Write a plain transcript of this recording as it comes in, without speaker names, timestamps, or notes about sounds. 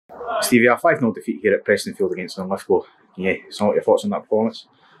Stevie, a 5-0 defeat here at Prestonfield against Linlithgow. Yeah, some of your thoughts on that performance?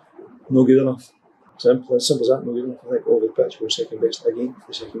 No good enough. Simple as that, no good enough. I think over the pitch we're second best again for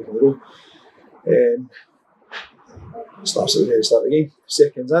the second week in a row. Starts at the very start of the game.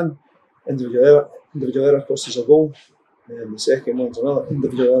 Seconds in, individual error cost us a goal. The second one's another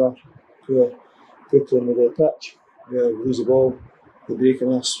individual error. Poor play in the middle of the pitch. We lose the ball, they're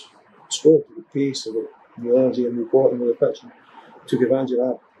breaking us. Scored with pace, they've got new energy and new quality in the pitch. Took advantage of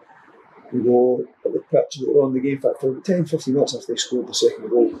that. We go at the pitch later on in the game. In fact, for about 10-15 minutes after they scored the second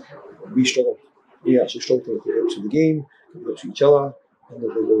goal, we struggled. We actually struggled to get up to the game, get up to each other, and we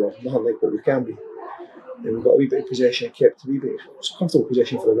were nothing like what we can be. And we got a wee bit of possession, kept a wee bit. It was a comfortable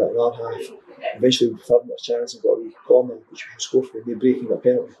possession for about another half. Eventually, we felt much chance and got a wee corner, which we scored for, and they breaking a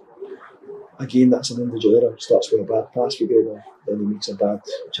penalty. Again, that's an individual error. Starts with a bad pass for Gregor, then he makes a bad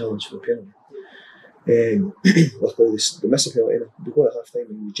challenge for the penalty. Luckily, they miss a penalty. We go at half time,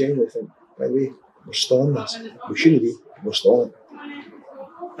 and we generally think, by the way, we're still on this. We shouldn't be, we're still on it.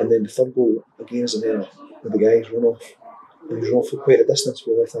 And then the third goal, again, is an error where the guys run off. And he's run off for quite a distance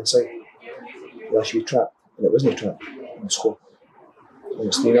with the left hand side. He actually trapped, and it wasn't a trap, and score. And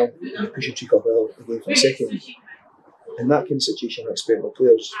it's 3-0, and they push a cheek up again for a second. In that kind of situation, I expect my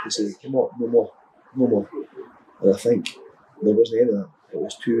players to say, come on, no more. And I think there wasn't any of that. It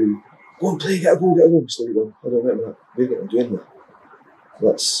was too, go and play, get a goal. Instead of going, I don't remember that. We're going to do that.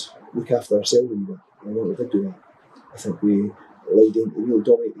 Let's look after ourselves a little bit. And I know we did do that. I think we allowed them to really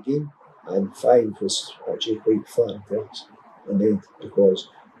dominate the game, and 5 was actually quite flattering for us in the end because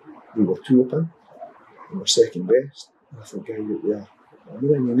we were too open, we were second best, and I think guys out there, I don't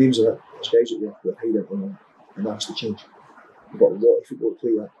know the names of it, there's guys out there who are hiding and that's the change. We've got a lot of football to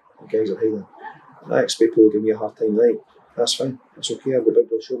play that, the guys are hiding. And I expect people to give me a hard time tonight. That's fine, that's okay, I've got a big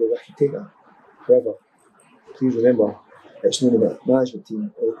broad shoulder, I can take that. However, please remember, it's not the management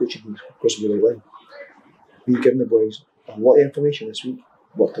team or the coaching team crossing the right line. We've given the boys a lot of information this week,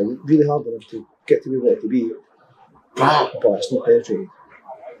 worked really hard on them to get to where we want it to be, but it's not penetrated.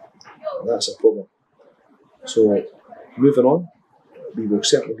 And that's a problem. So, moving on, we will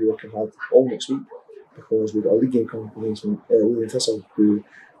certainly be working hard all next week because we've got a league game coming against Linlithgow, who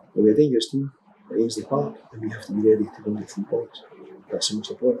will be a dangerous team at Ainsley Park, and we have to be ready to go and get 3 points. That's the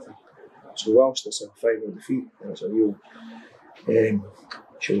most important thing. So, whilst it's a 5-0 defeat, and it's a real,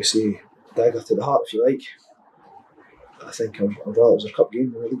 shall we say, dagger to the heart, if you like, I think I'd rather it was a cup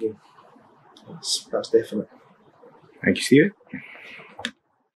game than a league game. That's definite. Thank you, Steve.